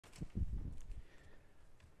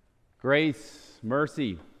Grace,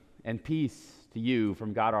 mercy, and peace to you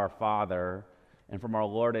from God our Father and from our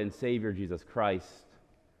Lord and Savior Jesus Christ.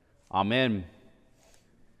 Amen.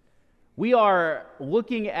 We are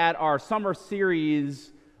looking at our summer series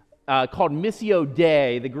called Missio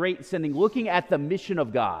Day, the Great Sending, looking at the mission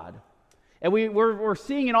of God. And we're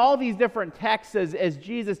seeing in all these different texts as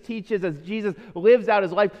Jesus teaches, as Jesus lives out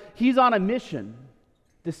his life, he's on a mission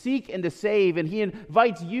to seek and to save, and he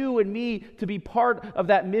invites you and me to be part of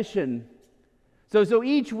that mission. So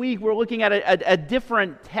each week we're looking at a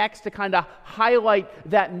different text to kind of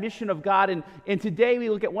highlight that mission of God, and today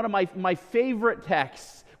we look at one of my favorite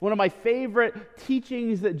texts, one of my favorite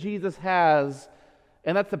teachings that Jesus has,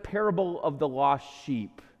 and that's the parable of the lost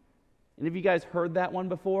sheep. Any of you guys heard that one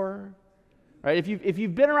before? Right? If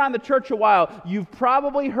you've been around the church a while, you've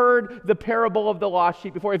probably heard the parable of the lost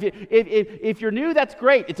sheep before. If you're new, that's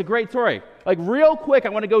great. It's a great story. Like real quick, I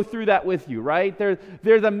want to go through that with you, right?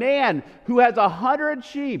 There's a man who has 100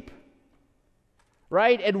 sheep,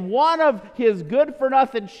 right? And one of his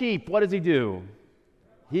good-for-nothing sheep, what does he do?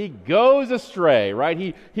 He goes astray,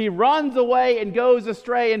 right? He runs away and goes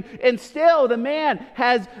astray, and still the man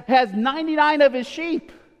has 99 of his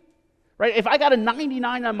sheep. Right? If I got a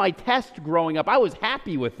 99 on my test growing up, I was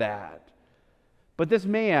happy with that. But this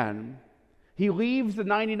man, he leaves the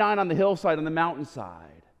 99 on the hillside, on the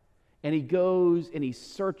mountainside, and he goes and he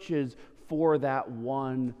searches for that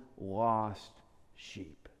one lost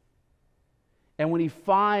sheep. And when he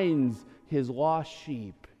finds his lost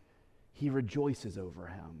sheep, he rejoices over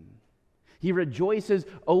him. He rejoices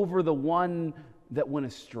over the one that went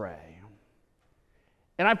astray.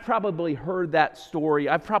 And I've probably heard that story.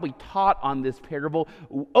 I've probably taught on this parable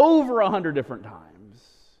over 100 different times.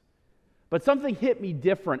 But something hit me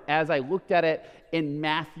different as I looked at it in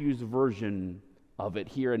Matthew's version of it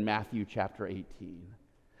here in Matthew chapter 18.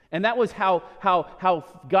 And that was how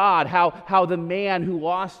the man who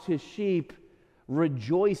lost his sheep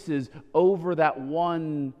rejoices over that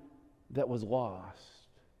one that was lost.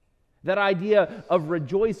 That idea of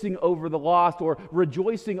rejoicing over the lost, or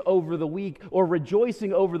rejoicing over the weak, or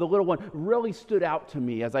rejoicing over the little one really stood out to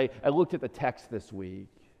me as I looked at the text this week.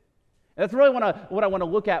 And that's really what I want to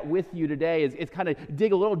look at with you today is kind of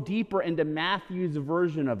dig a little deeper into Matthew's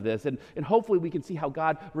version of this. And hopefully we can see how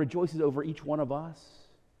God rejoices over each one of us.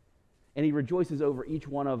 And he rejoices over each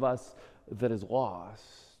one of us that is lost.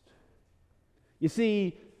 You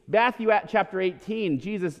see, Matthew chapter 18,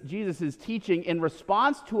 Jesus is teaching in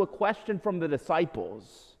response to a question from the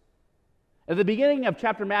disciples. At the beginning of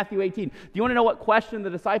chapter Matthew 18, do you want to know what question the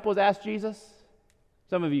disciples asked Jesus?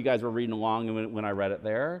 Some of you guys were reading along when I read it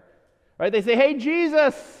there. Right? They say, "Hey,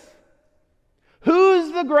 Jesus,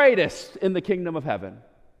 who's the greatest in the kingdom of heaven?"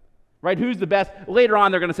 Right? Who's the best? Later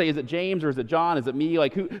on, they're going to say, is it James or is it John? Is it me?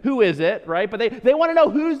 Like, who is it? Right? But they want to know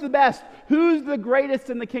who's the best. Who's the greatest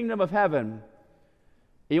in the kingdom of heaven?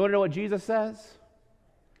 You want to know what Jesus says?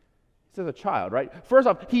 He says a child, right? First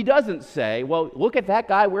off, he doesn't say, well, look at that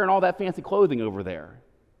guy wearing all that fancy clothing over there.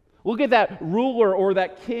 Look at that ruler or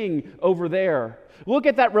that king over there. Look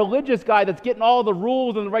at that religious guy that's getting all the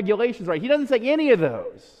rules and the regulations right. He doesn't say any of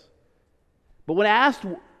those. But when asked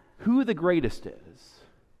who the greatest is,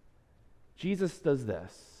 Jesus does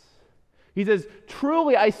this. He says,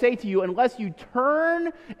 "Truly I say to you, unless you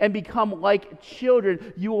turn and become like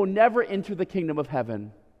children, you will never enter the kingdom of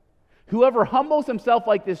heaven. Whoever humbles himself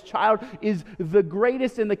like this child is the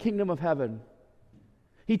greatest in the kingdom of heaven."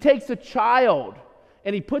 He takes a child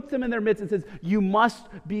and he puts them in their midst and says, "You must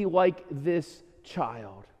be like this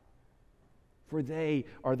child, for they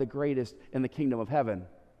are the greatest in the kingdom of heaven."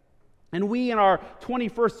 And we in our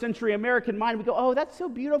 21st century American mind, we go, "Oh, that's so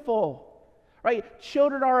beautiful." Right?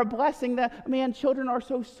 Children are a blessing. Children are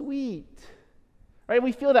so sweet. Right?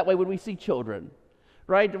 We feel that way when we see children.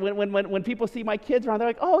 Right? When people see my kids around, they're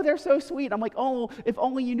like, "Oh, they're so sweet." I'm like, "Oh, if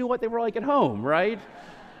only you knew what they were like at home," right?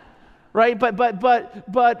 Right? But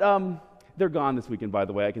they're gone this weekend, by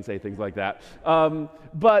the way. I can say things like that.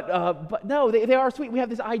 But no, they are sweet. We have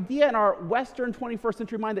this idea in our Western 21st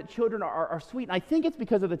century mind that children are sweet. And I think it's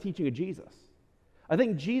because of the teaching of Jesus. I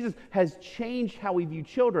think Jesus has changed how we view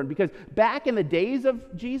children, because back in the days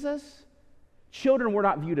of Jesus, children were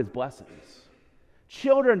not viewed as blessings.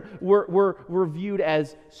 Children were viewed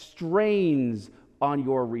as strains on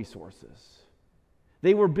your resources.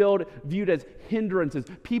 They were viewed as hindrances,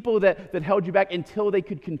 people that held you back until they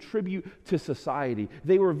could contribute to society.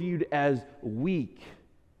 They were viewed as weak,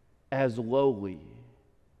 as lowly,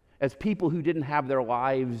 as people who didn't have their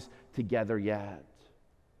lives together yet.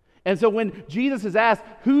 And so when Jesus is asked,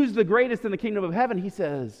 who's the greatest in the kingdom of heaven, he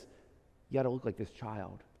says, you got to look like this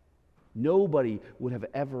child. Nobody would have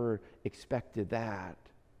ever expected that.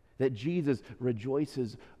 that Jesus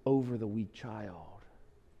rejoices over the weak child.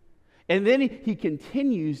 And then he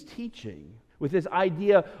continues teaching with this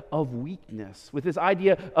idea of weakness, with this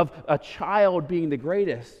idea of a child being the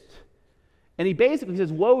greatest. And he basically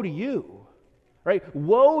says, woe to you, right?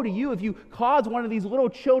 Woe to you if you cause one of these little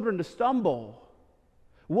children to stumble.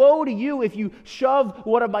 Woe to you if you shove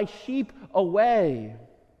one of my sheep away.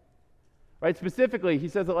 Right? Specifically, he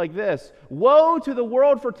says it like this: woe to the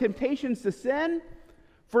world for temptations to sin,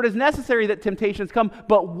 for it is necessary that temptations come,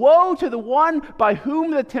 but woe to the one by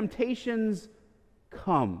whom the temptations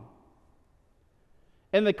come.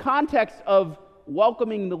 In the context of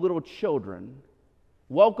welcoming the little children,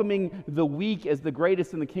 welcoming the weak as the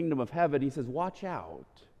greatest in the kingdom of heaven, he says, watch out.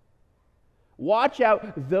 Watch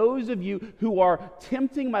out, those of you who are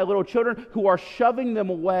tempting my little children, who are shoving them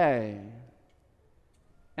away.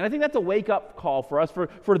 And I think that's a wake-up call for us,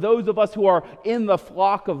 for those of us who are in the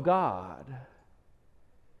flock of God.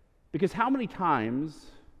 Because how many times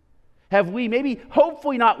have we, maybe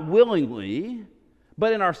hopefully not willingly,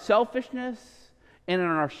 but in our selfishness and in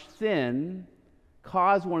our sin,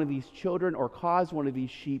 caused one of these children or caused one of these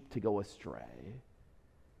sheep to go astray?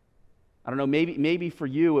 I don't know, maybe for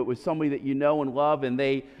you it was somebody that you know and love, and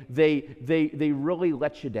they really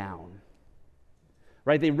let you down.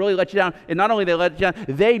 Right? They really let you down. And not only they let you down,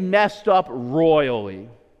 they messed up royally.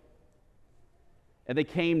 And they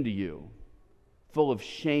came to you full of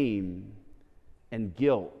shame and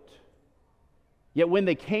guilt. Yet when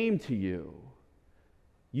they came to you,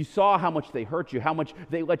 you saw how much they hurt you, how much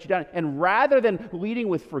they let you down. And rather than leading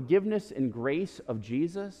with forgiveness and grace of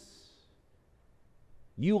Jesus,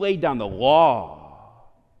 you laid down the law.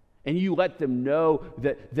 And you let them know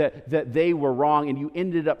that they were wrong, and you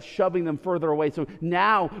ended up shoving them further away. So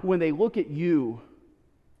now when they look at you,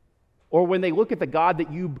 or when they look at the God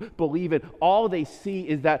that you believe in, all they see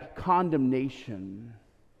is that condemnation.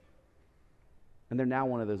 And they're now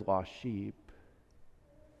one of those lost sheep.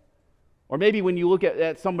 Or maybe when you look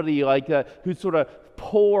at somebody like who's sort of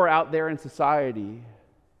poor out there in society,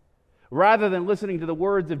 rather than listening to the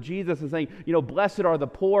words of Jesus and saying, blessed are the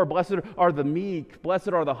poor, blessed are the meek, blessed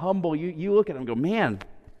are the humble, you look at them and go, man,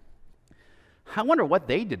 I wonder what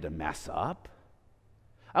they did to mess up.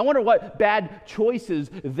 I wonder what bad choices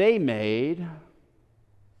they made.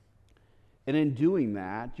 And in doing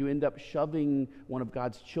that, you end up shoving one of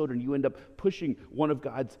God's children. You end up pushing one of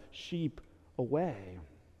God's sheep away.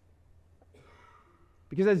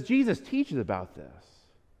 Because as Jesus teaches about this,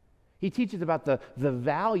 he teaches about the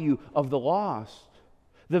value of the lost,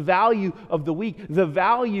 the value of the weak, the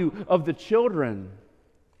value of the children.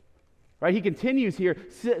 Right? He continues here,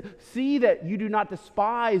 see that you do not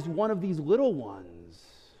despise one of these little ones.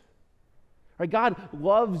 Right? God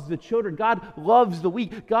loves the children. God loves the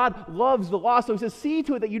weak. God loves the lost. So he says, see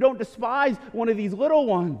to it that you don't despise one of these little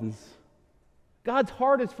ones. God's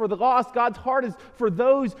heart is for the lost. God's heart is for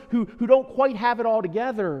those who don't quite have it all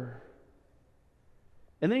together.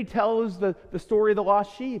 And then he tells the story of the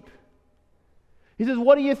lost sheep. He says,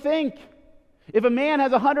 what do you think? If a man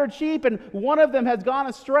has 100 sheep and one of them has gone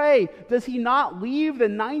astray, does he not leave the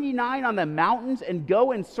 99 on the mountains and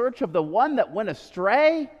go in search of the one that went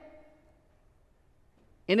astray?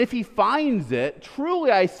 And if he finds it,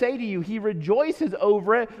 truly I say to you, he rejoices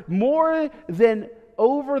over it more than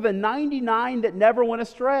over the 99 that never went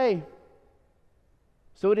astray.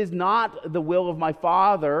 So it is not the will of my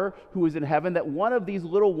Father who is in heaven that one of these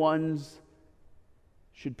little ones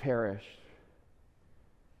should perish.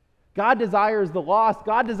 God desires the lost.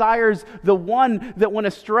 God desires the one that went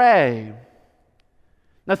astray.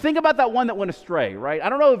 Now think about that one that went astray, right? I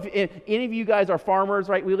don't know if any of you guys are farmers,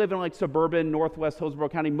 right? We live in like suburban northwest Hillsborough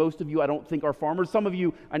County. Most of you, I don't think, are farmers. Some of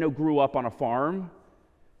you, I know, grew up on a farm.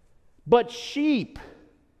 But sheep,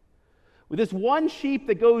 with this one sheep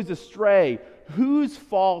that goes astray, whose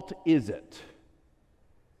fault is it?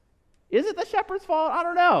 Is it the shepherd's fault? I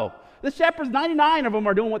don't know. The shepherds, 99 of them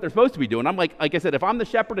are doing what they're supposed to be doing. I'm like I said, if I'm the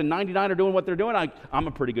shepherd and 99 are doing what they're doing, I'm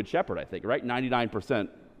a pretty good shepherd, I think, right? 99%,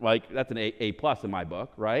 like that's an A plus in my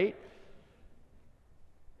book, right?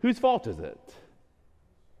 Whose fault is it?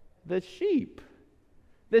 The sheep.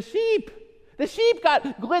 The sheep. The sheep got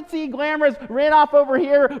glitzy, glamorous, ran off over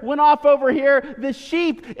here, went off over here. The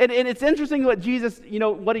sheep, and it's interesting what Jesus,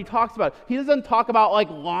 what he talks about. He doesn't talk about like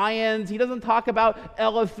lions. He doesn't talk about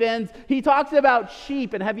elephants. He talks about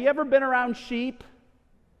sheep. And have you ever been around sheep?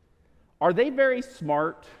 Are they very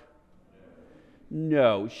smart?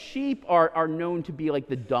 No. Sheep are known to be like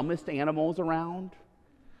the dumbest animals around,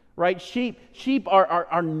 right? Sheep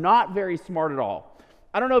are not very smart at all.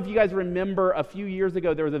 I don't know if you guys remember a few years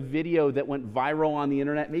ago, there was a video that went viral on the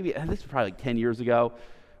internet. Maybe, this was probably like 10 years ago,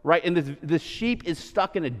 right? And this sheep is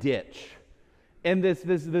stuck in a ditch. And this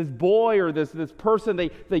boy or this person,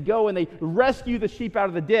 they go and they rescue the sheep out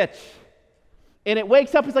of the ditch. And it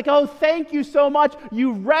wakes up, it's like, oh, thank you so much.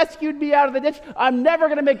 You rescued me out of the ditch. I'm never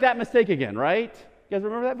going to make that mistake again, right? You guys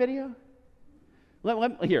remember that video?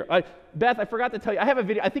 Here, Beth, I forgot to tell you. I have a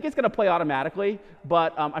video. I think it's going to play automatically,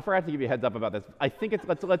 but I forgot to give you a heads up about this. I think it's,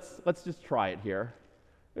 let's just try it here.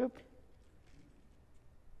 Oop.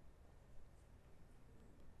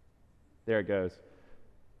 There it goes.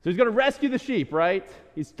 So he's going to rescue the sheep, right?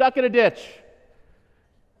 He's stuck in a ditch.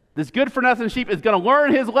 This good-for-nothing sheep is going to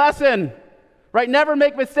learn his lesson, right? Never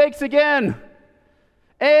make mistakes again.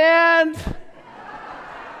 And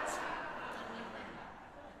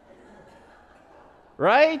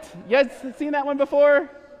right? You guys seen that one before?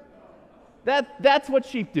 That's what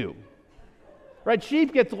sheep do. Right?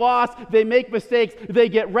 Sheep gets lost, they make mistakes, they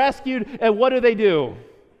get rescued, and what do?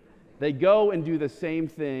 They go and do the same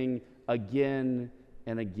thing again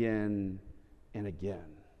and again and again.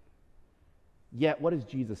 Yet, what does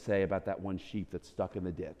Jesus say about that one sheep that's stuck in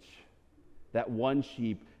the ditch? That one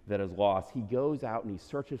sheep that is lost. He goes out and he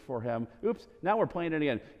searches for him. Oops, now we're playing it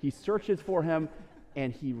again. He searches for him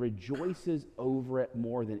and he rejoices over it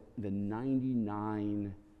more than the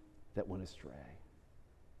 99 that went astray.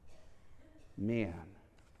 Man,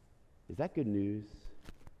 is that good news?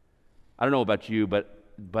 I don't know about you,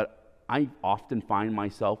 but I often find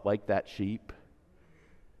myself like that sheep.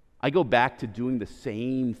 I go back to doing the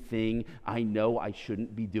same thing I know I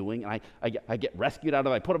shouldn't be doing. And I get rescued out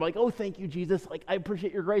of it. I put them like, oh, thank you, Jesus. Like, I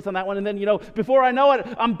appreciate your grace on that one. And then, before I know it,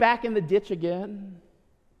 I'm back in the ditch again.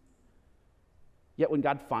 Yet when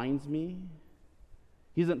God finds me,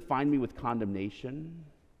 he doesn't find me with condemnation.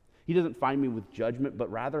 He doesn't find me with judgment,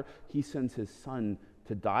 but rather he sends his son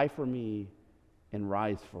to die for me and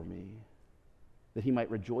rise for me, that he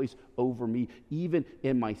might rejoice over me, even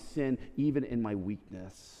in my sin, even in my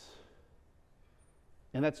weakness.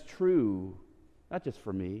 And that's true, not just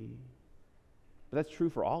for me, but that's true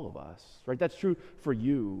for all of us, right? That's true for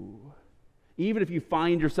you. Even if you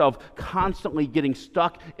find yourself constantly getting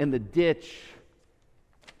stuck in the ditch,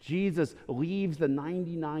 Jesus leaves the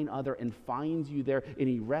 99 other and finds you there, and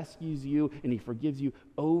he rescues you, and he forgives you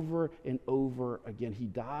over and over again. He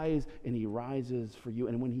dies and he rises for you,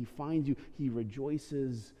 and when he finds you, he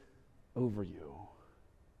rejoices over you.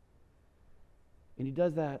 And he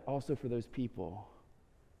does that also for those people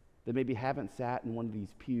that maybe haven't sat in one of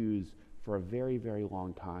these pews for a very, very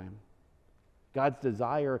long time. God's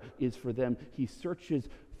desire is for them. He searches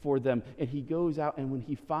for them, and he goes out, and when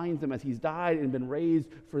he finds them, as he's died and been raised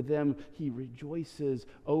for them, he rejoices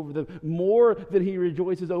over them more than he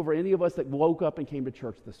rejoices over any of us that woke up and came to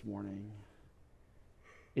church this morning.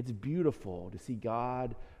 It's beautiful to see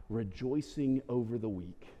God rejoicing over the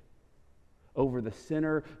weak, over the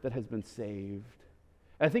sinner that has been saved.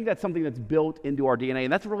 I think that's something that's built into our DNA,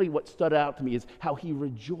 and that's really what stood out to me, is how he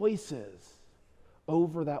rejoices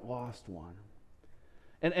over that lost one.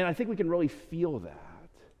 And I think we can really feel that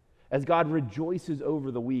as God rejoices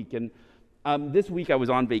over the weak. And this week I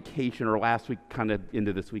was on vacation, or last week, kind of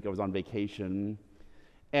into this week, I was on vacation.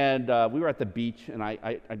 And we were at the beach, and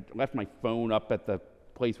I left my phone up at the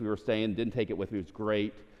place we were staying, didn't take it with me, it was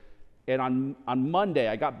great. And on Monday,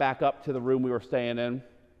 I got back up to the room we were staying in,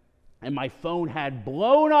 and my phone had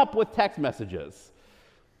blown up with text messages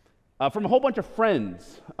from a whole bunch of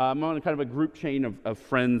friends. I'm on kind of a group chain of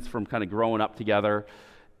friends from kind of growing up together.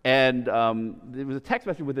 And there was a text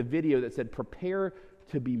message with a video that said, "Prepare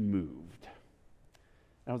to be moved."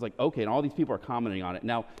 And I was like, okay, and all these people are commenting on it.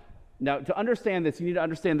 Now, to understand this, you need to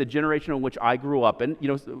understand the generation in which I grew up. And,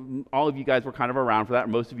 all of you guys were kind of around for that, or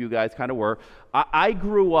most of you guys kind of were. I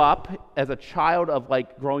grew up as a child of,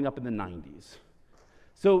 growing up in the 90s.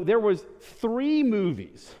 So there was 3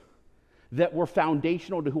 movies that were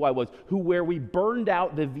foundational to who I was, where we burned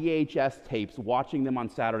out the VHS tapes, watching them on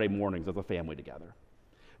Saturday mornings as a family together.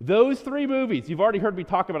 Those 3 movies, you've already heard me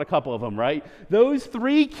talk about a couple of them, right? Those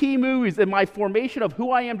 3 key movies in my formation of who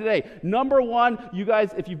I am today. Number 1, you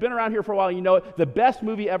guys, if you've been around here for a while, you know it, the best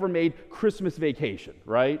movie ever made, Christmas Vacation,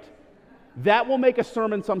 right? That will make a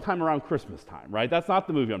sermon sometime around Christmas time, right? That's not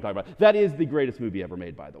the movie I'm talking about. That is the greatest movie ever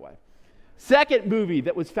made, by the way. Second movie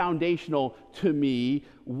that was foundational to me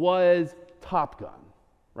was Top Gun,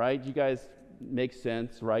 right? You guys make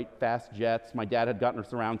sense, right? Fast jets. My dad had gotten a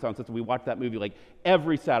surround sound system. We watched that movie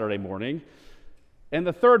every Saturday morning. And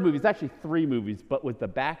the third movie, it's actually 3 movies, but with the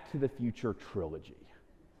Back to the Future trilogy.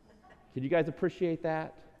 Can you guys appreciate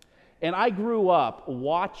that? And I grew up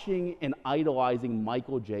watching and idolizing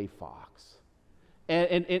Michael J. Fox.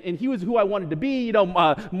 and he was who I wanted to be,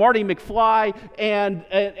 Marty McFly,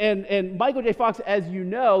 and Michael J. Fox, as you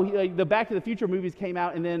know, the Back to the Future movies came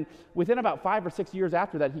out, and then within about 5 or 6 years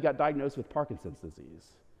after that, he got diagnosed with Parkinson's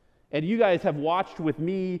disease. And you guys have watched with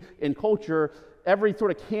me in culture every sort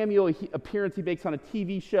of cameo appearance he makes on a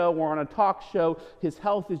TV show or on a talk show. His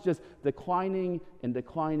health is just declining and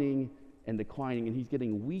declining and declining, and he's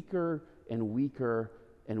getting weaker and weaker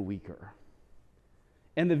and weaker.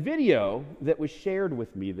 And the video that was shared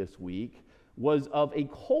with me this week was of a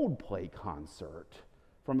Coldplay concert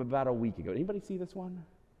from about a week ago. Anybody see this one?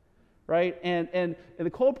 Right? And in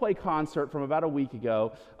the Coldplay concert from about a week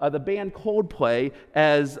ago, the band Coldplay,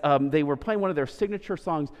 as they were playing one of their signature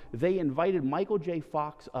songs, they invited Michael J.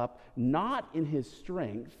 Fox up, not in his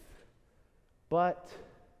strength, but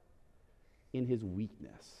in his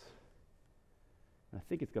weakness. And I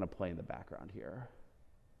think it's going to play in the background here.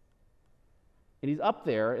 And he's up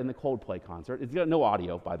there in the Coldplay concert. It's got no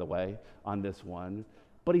audio, by the way, on this one.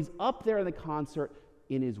 But he's up there in the concert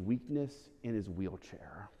in his weakness, in his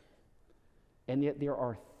wheelchair. And yet there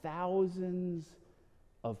are thousands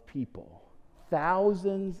of people,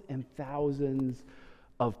 thousands and thousands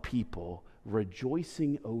of people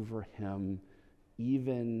rejoicing over him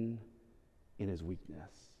even in his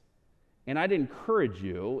weakness. And I'd encourage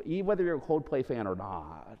you, whether you're a Coldplay fan or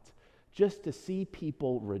not, just to see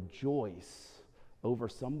people rejoice over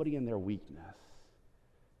somebody in their weakness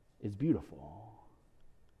is beautiful.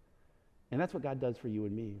 And that's what God does for you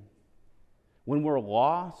and me. When we're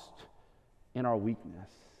lost in our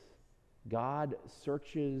weakness, God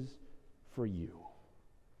searches for you,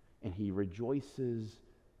 and he rejoices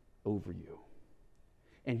over you.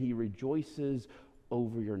 And he rejoices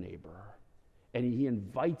over your neighbor. And he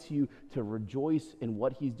invites you to rejoice in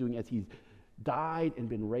what he's doing as he's died and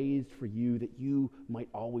been raised for you, that you might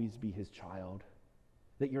always be his child.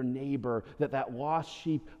 That your neighbor, that lost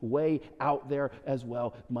sheep way out there as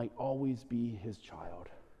well, might always be his child.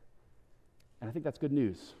 And I think that's good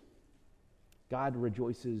news. God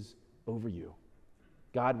rejoices over you.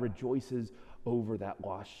 God rejoices over that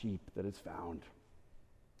lost sheep that is found.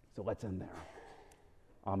 So let's end there.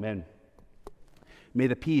 Amen. May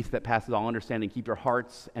the peace that passes all understanding keep your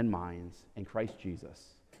hearts and minds in Christ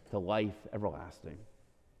Jesus to life everlasting.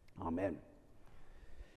 Amen.